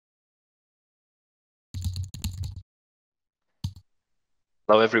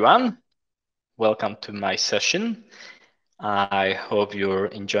Hello, everyone. Welcome to my session. I hope you're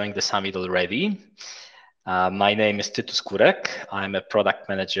enjoying the summit already. My name is Tytus Kurek. I'm a product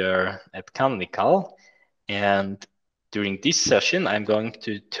manager at Canonical. And during this session, I'm going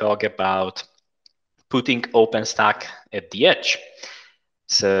to talk about putting OpenStack at the edge.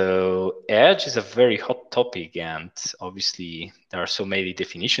 So edge is a very hot topic, and obviously there are so many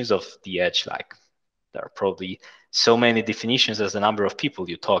definitions of the edge, like there are probably so many definitions as the number of people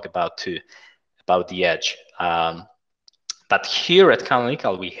you talk about the edge. But here at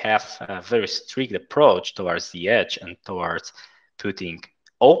Canonical, we have a very strict approach towards the edge and towards putting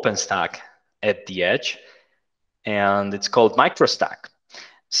OpenStack at the edge, and it's called MicroStack.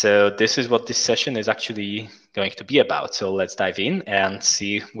 So this is what this session is actually going to be about. So let's dive in and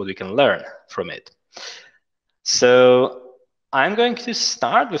see what we can learn from it. So I'm going to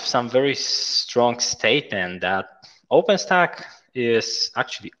start with some very strong statement that OpenStack is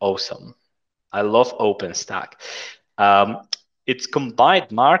actually awesome. I love OpenStack. Its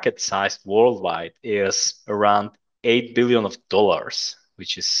combined market size worldwide is around $8 billion,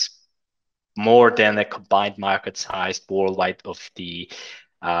 which is more than a combined market size worldwide of the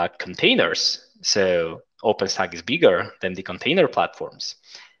containers. So OpenStack is bigger than the container platforms.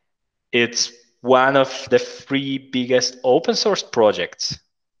 It's one of the 3 biggest open source projects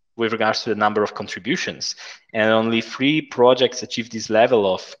with regards to the number of contributions. And only 3 projects achieve this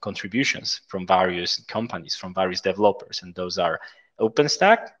level of contributions from various companies, from various developers. And those are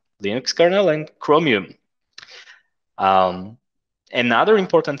OpenStack, Linux kernel, and Chromium. Another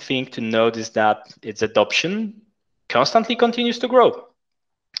important thing to note is that its adoption constantly continues to grow.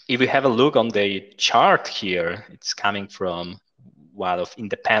 If we have a look on the chart here, it's coming from one of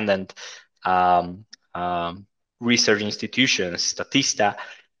independent research institutions, Statista.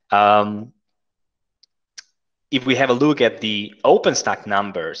 If we have a look at the OpenStack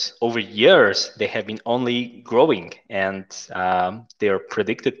numbers, over years, they have been only growing, and they are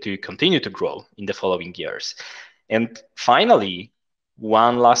predicted to continue to grow in the following years. And finally,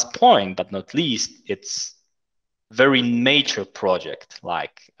 one last point, but not least, it's very major project.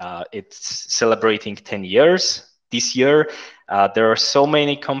 Like it's celebrating 10 years this year. There are so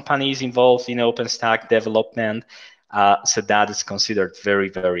many companies involved in OpenStack development, so that is considered very,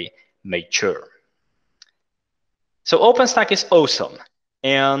 very mature. So OpenStack is awesome,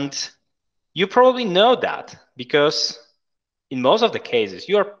 and you probably know that because in most of the cases,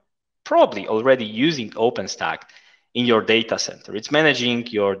 you are probably already using OpenStack in your data center. It's managing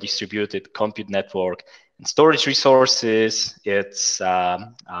your distributed compute network and storage resources. It's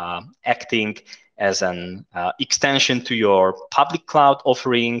acting as an extension to your public cloud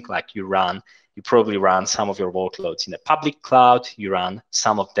offering. Like you probably run some of your workloads in a public cloud. You run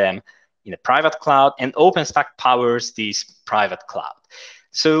some of them in a private cloud, and OpenStack powers this private cloud.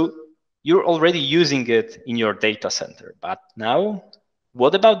 So you're already using it in your data center. But now,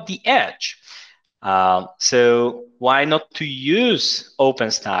 what about the edge? So why not to use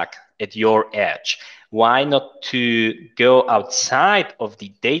OpenStack at your edge? Why not to go outside of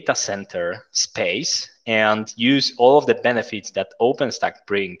the data center space and use all of the benefits that OpenStack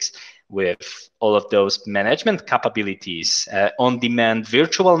brings with all of those management capabilities, on-demand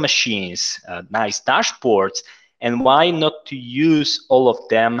virtual machines, nice dashboards, and why not to use all of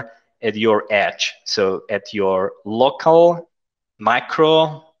them at your edge? So at your local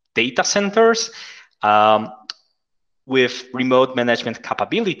micro data centers with remote management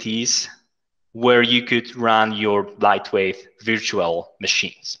capabilities where you could run your lightweight virtual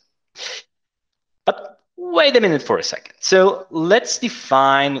machines. But wait a minute for a second. So let's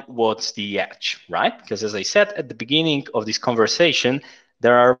define what's the edge, right? Because as I said at the beginning of this conversation,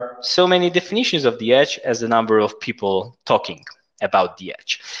 there are so many definitions of the edge as the number of people talking about the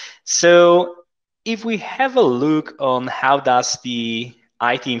edge. So if we have a look on how does the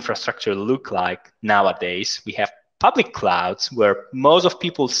IT infrastructure look like nowadays, we have public clouds where most of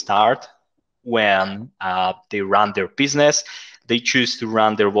people start when they run their business. They choose to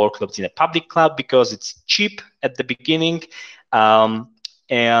run their workloads in a public cloud because it's cheap at the beginning,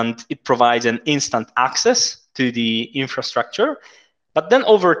 and it provides an instant access to the infrastructure. But then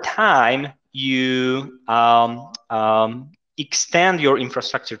over time, you extend your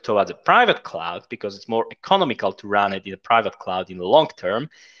infrastructure towards a private cloud because it's more economical to run it in a private cloud in the long term.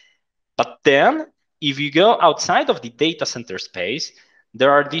 But then if you go outside of the data center space,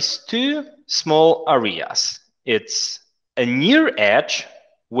 there are these 2 small areas. It's a near edge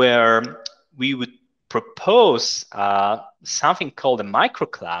where we would propose something called a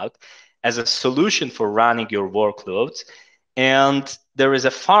microcloud as a solution for running your workloads. And there is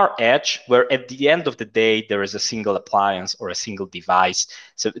a far edge where at the end of the day, there is a single appliance or a single device.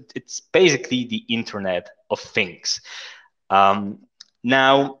 So it's basically the Internet of Things.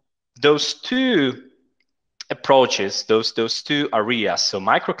 Now, those two approaches, those two areas, so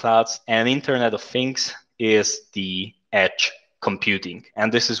microclouds and Internet of Things, is the edge computing.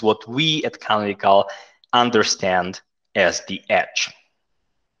 And this is what we at Canonical understand as the edge.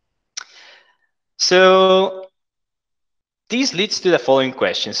 So this leads to the following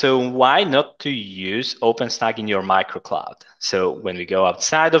question. So why not to use OpenStack in your microcloud? So when we go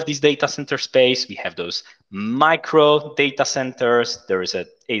outside of this data center space, we have those micro data centers. There is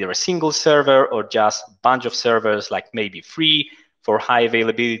either a single server or just a bunch of servers, like maybe 3 for high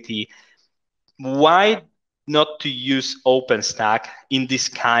availability. Why not to use OpenStack in this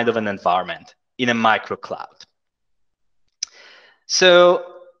kind of an environment, in a microcloud? So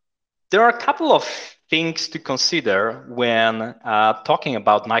there are a couple of things to consider when talking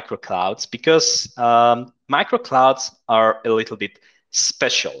about microclouds, because microclouds are a little bit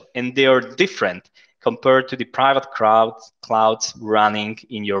special and they are different compared to the private clouds running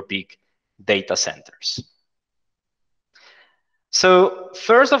in your big data centers. So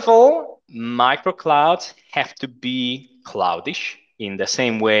first of all, microclouds have to be cloudish in the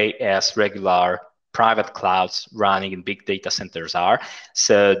same way as regular private clouds running in big data centers are.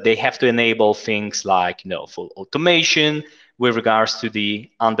 So they have to enable things like, full automation with regards to the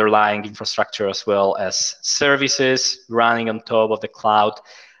underlying infrastructure, as well as services running on top of the cloud.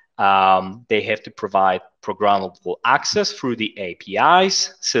 They have to provide programmable access through the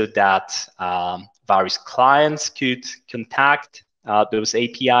APIs so that various clients could contact those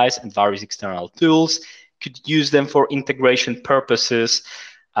APIs, and various external tools could use them for integration purposes.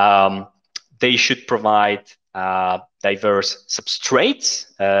 They should provide diverse substrates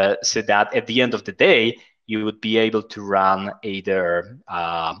so that at the end of the day, you would be able to run either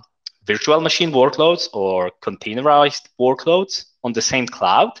virtual machine workloads or containerized workloads on the same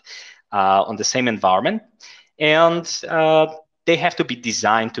cloud, on the same environment. And they have to be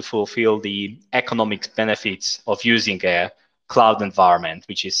designed to fulfill the economic benefits of using a cloud environment,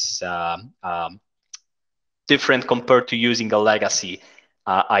 which is different compared to using a legacy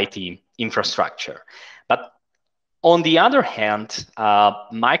IT infrastructure. But on the other hand,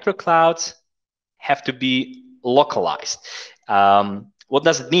 microclouds have to be localized. What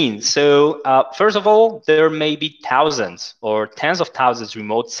does it mean? So first of all, there may be thousands or tens of thousands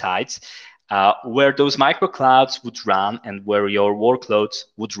remote sites where those microclouds would run and where your workloads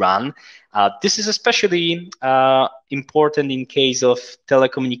would run. This is especially important in case of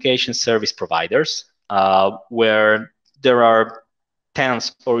telecommunication service providers, where there are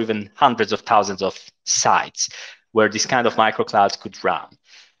tens or even hundreds of thousands of sites where this kind of microclouds could run.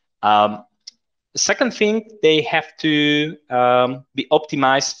 Second thing, they have to be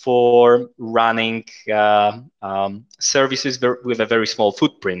optimized for running services with a very small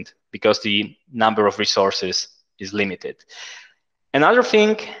footprint, because the number of resources is limited. Another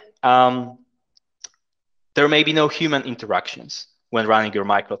thing, there may be no human interactions when running your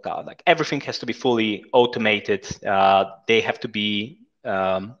microcloud. Like, everything has to be fully automated. They have to be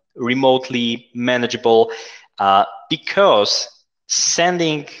remotely manageable, because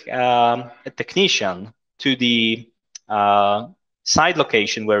sending a technician to the site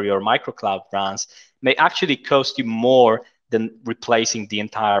location where your microcloud runs may actually cost you more than replacing the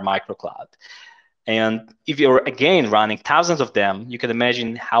entire microcloud. And if you're, again, running thousands of them, you can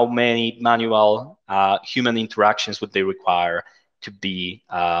imagine how many manual human interactions would they require to be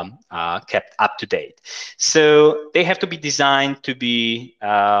kept up to date. So they have to be designed to be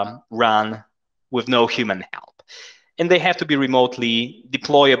run with no human help. And they have to be remotely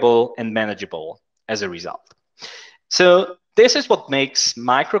deployable and manageable as a result. So this is what makes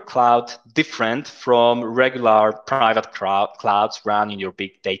microcloud different from regular private clouds run in your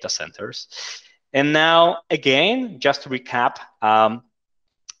big data centers. And now, again, just to recap,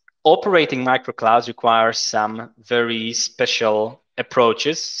 operating microclouds requires some very special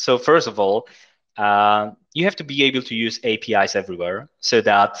approaches. So first of all, you have to be able to use APIs everywhere so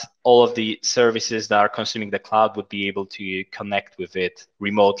that all of the services that are consuming the cloud would be able to connect with it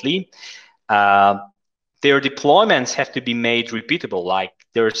remotely. Their deployments have to be made repeatable. Like,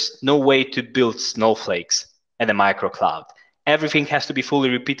 there's no way to build snowflakes in a microcloud. Everything has to be fully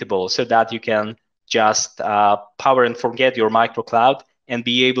repeatable so that you can just power and forget your microcloud and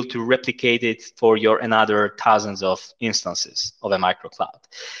be able to replicate it for your another thousands of instances of a microcloud.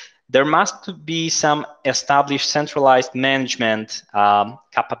 There must be some established centralized management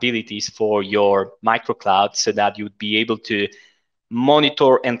capabilities for your microcloud so that you'd be able to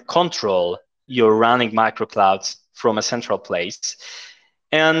monitor and control your running microclouds from a central place.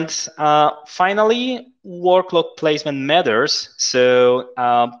 And finally, workload placement matters. So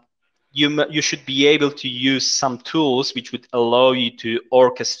you should be able to use some tools which would allow you to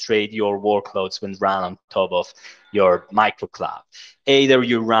orchestrate your workloads when run on top of your microcloud. Either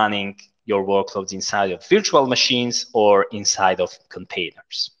you're running your workloads inside of virtual machines or inside of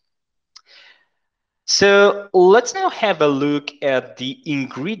containers. So let's now have a look at the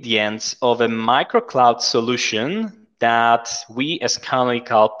ingredients of a microcloud solution that we as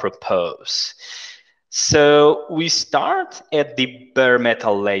Canonical propose. So we start at the bare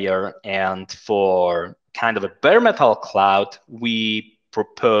metal layer, and for kind of a bare metal cloud, we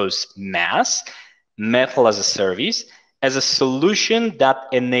propose MaaS, Metal as a Service, as a solution that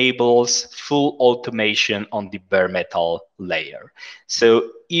enables full automation on the bare metal layer. So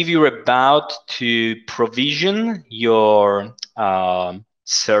if you're about to provision your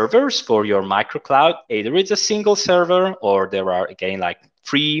servers for your microcloud, either it's a single server or there are, again, like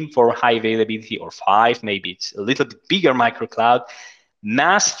 3 for high availability or 5, maybe it's a little bit bigger microcloud,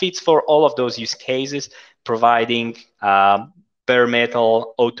 MaaS fits for all of those use cases, providing bare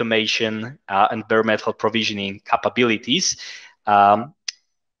metal automation and bare metal provisioning capabilities,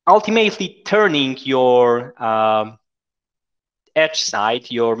 ultimately turning your edge side,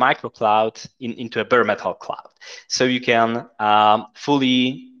 your microcloud, into a bare metal cloud. So you can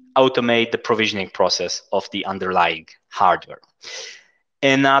fully automate the provisioning process of the underlying hardware.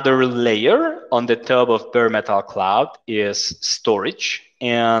 Another layer on the top of bare metal cloud is storage.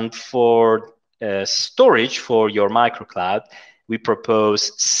 And for storage for your microcloud, we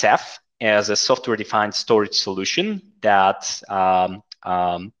propose Ceph as a software-defined storage solution that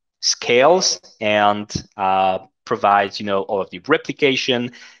scales and provides, all of the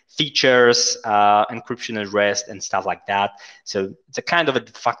replication features, encryption and rest and stuff like that. So it's a kind of a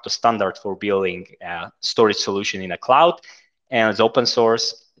de facto standard for building a storage solution in a cloud, and it's open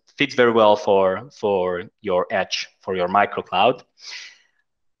source. It fits very well for your edge, for your microcloud.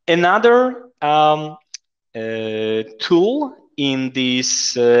 Another tool in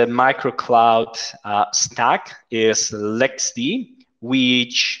this microcloud stack is LXD,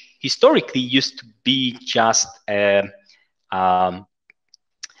 which historically used to be just a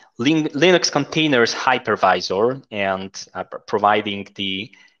Linux containers hypervisor and providing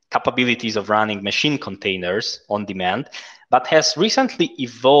the capabilities of running machine containers on demand, but has recently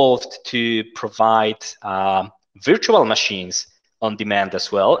evolved to provide virtual machines on demand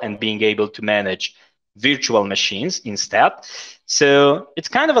as well, and being able to manage virtual machines instead. So it's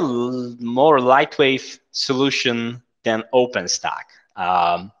kind of a more lightweight solution than OpenStack.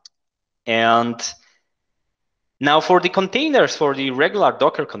 And now for the containers, for the regular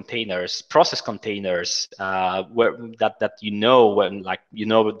Docker containers, process containers, that you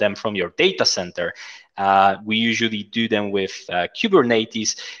know them from your data center, we usually do them with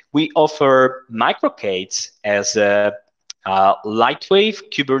Kubernetes. We offer MicroK8s as a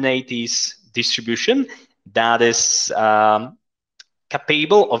lightweight Kubernetes distribution that is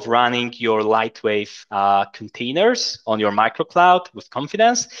capable of running your lightweight containers on your microcloud with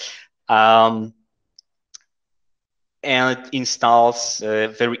confidence. And it installs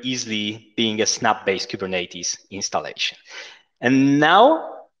very easily, being a snap-based Kubernetes installation. And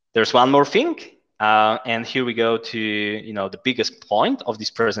now there's one more thing. And here we go to the biggest point of this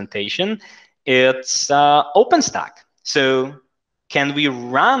presentation. It's OpenStack. So can we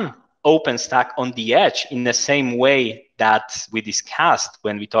run OpenStack on the edge in the same way that we discussed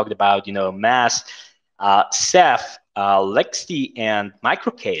when we talked about MaaS, Ceph, LXD, and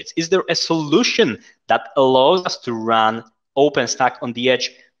MicroK8s? Is there a solution that allows us to run OpenStack on the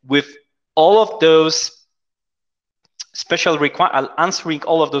edge with all of those answering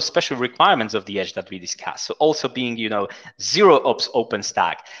all of those special requirements of the edge that we discussed? So also being, zero ops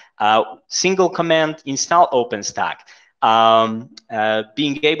OpenStack, single command install OpenStack,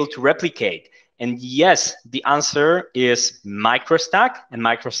 being able to replicate. And yes, the answer is MicroStack, and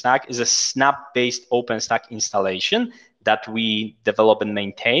MicroStack is a snap-based OpenStack installation that we develop and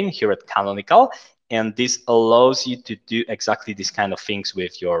maintain here at Canonical. And this allows you to do exactly these kind of things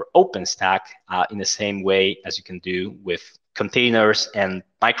with your OpenStack in the same way as you can do with containers and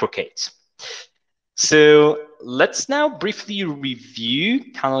MicroK8s. So let's now briefly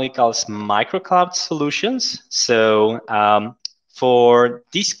review Canonical's microcloud solutions. So for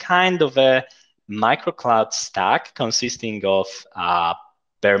this kind of a microcloud stack consisting of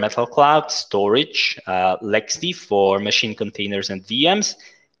bare metal cloud, storage, LXD for machine containers and VMs,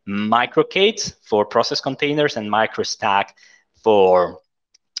 MicroK8s for process containers, and MicroStack for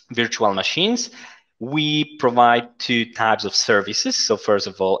virtual machines, We provide two types of services. So first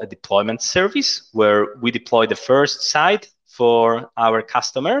of all, a deployment service where we deploy the first site for our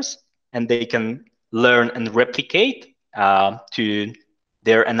customers, and they can learn and replicate to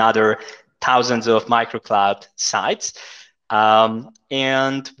their another thousands of microcloud sites.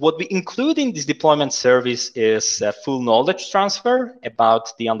 And what we include in this deployment service is a full knowledge transfer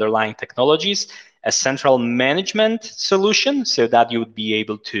about the underlying technologies, a central management solution so that you would be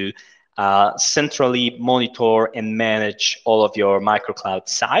able to centrally monitor and manage all of your microcloud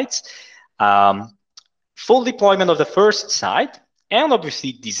sites, full deployment of the first site, and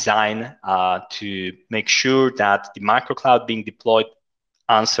obviously design to make sure that the microcloud being deployed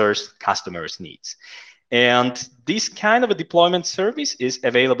answers customers' needs. And this kind of a deployment service is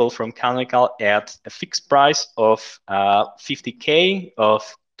available from Canonical at a fixed price of $50K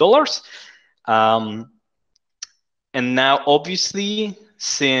of dollars. And now, obviously,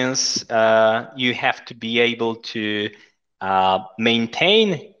 since you have to be able to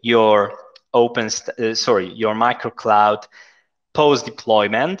maintain your your microcloud post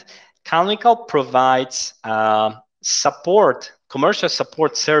deployment, Canonical provides commercial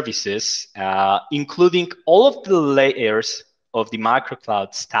support services, including all of the layers of the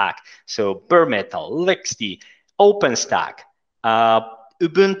microcloud stack. So bare metal, LXD, OpenStack,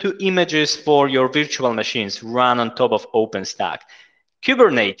 Ubuntu images for your virtual machines run on top of OpenStack,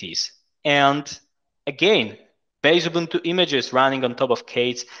 Kubernetes, and again, base Ubuntu images running on top of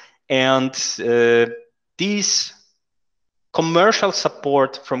K8s. And these commercial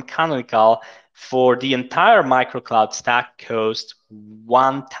support from Canonical for the entire microcloud stack costs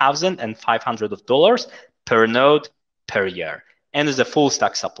 $1,500 per node per year. And is a full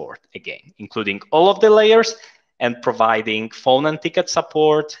stack support, again, including all of the layers and providing phone and ticket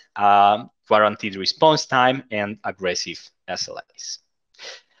support, guaranteed response time, and aggressive SLAs.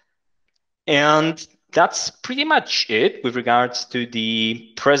 And that's pretty much it with regards to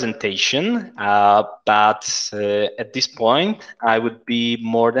the presentation. But at this point, I would be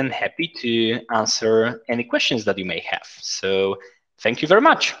more than happy to answer any questions that you may have. So thank you very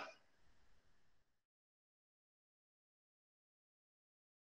much.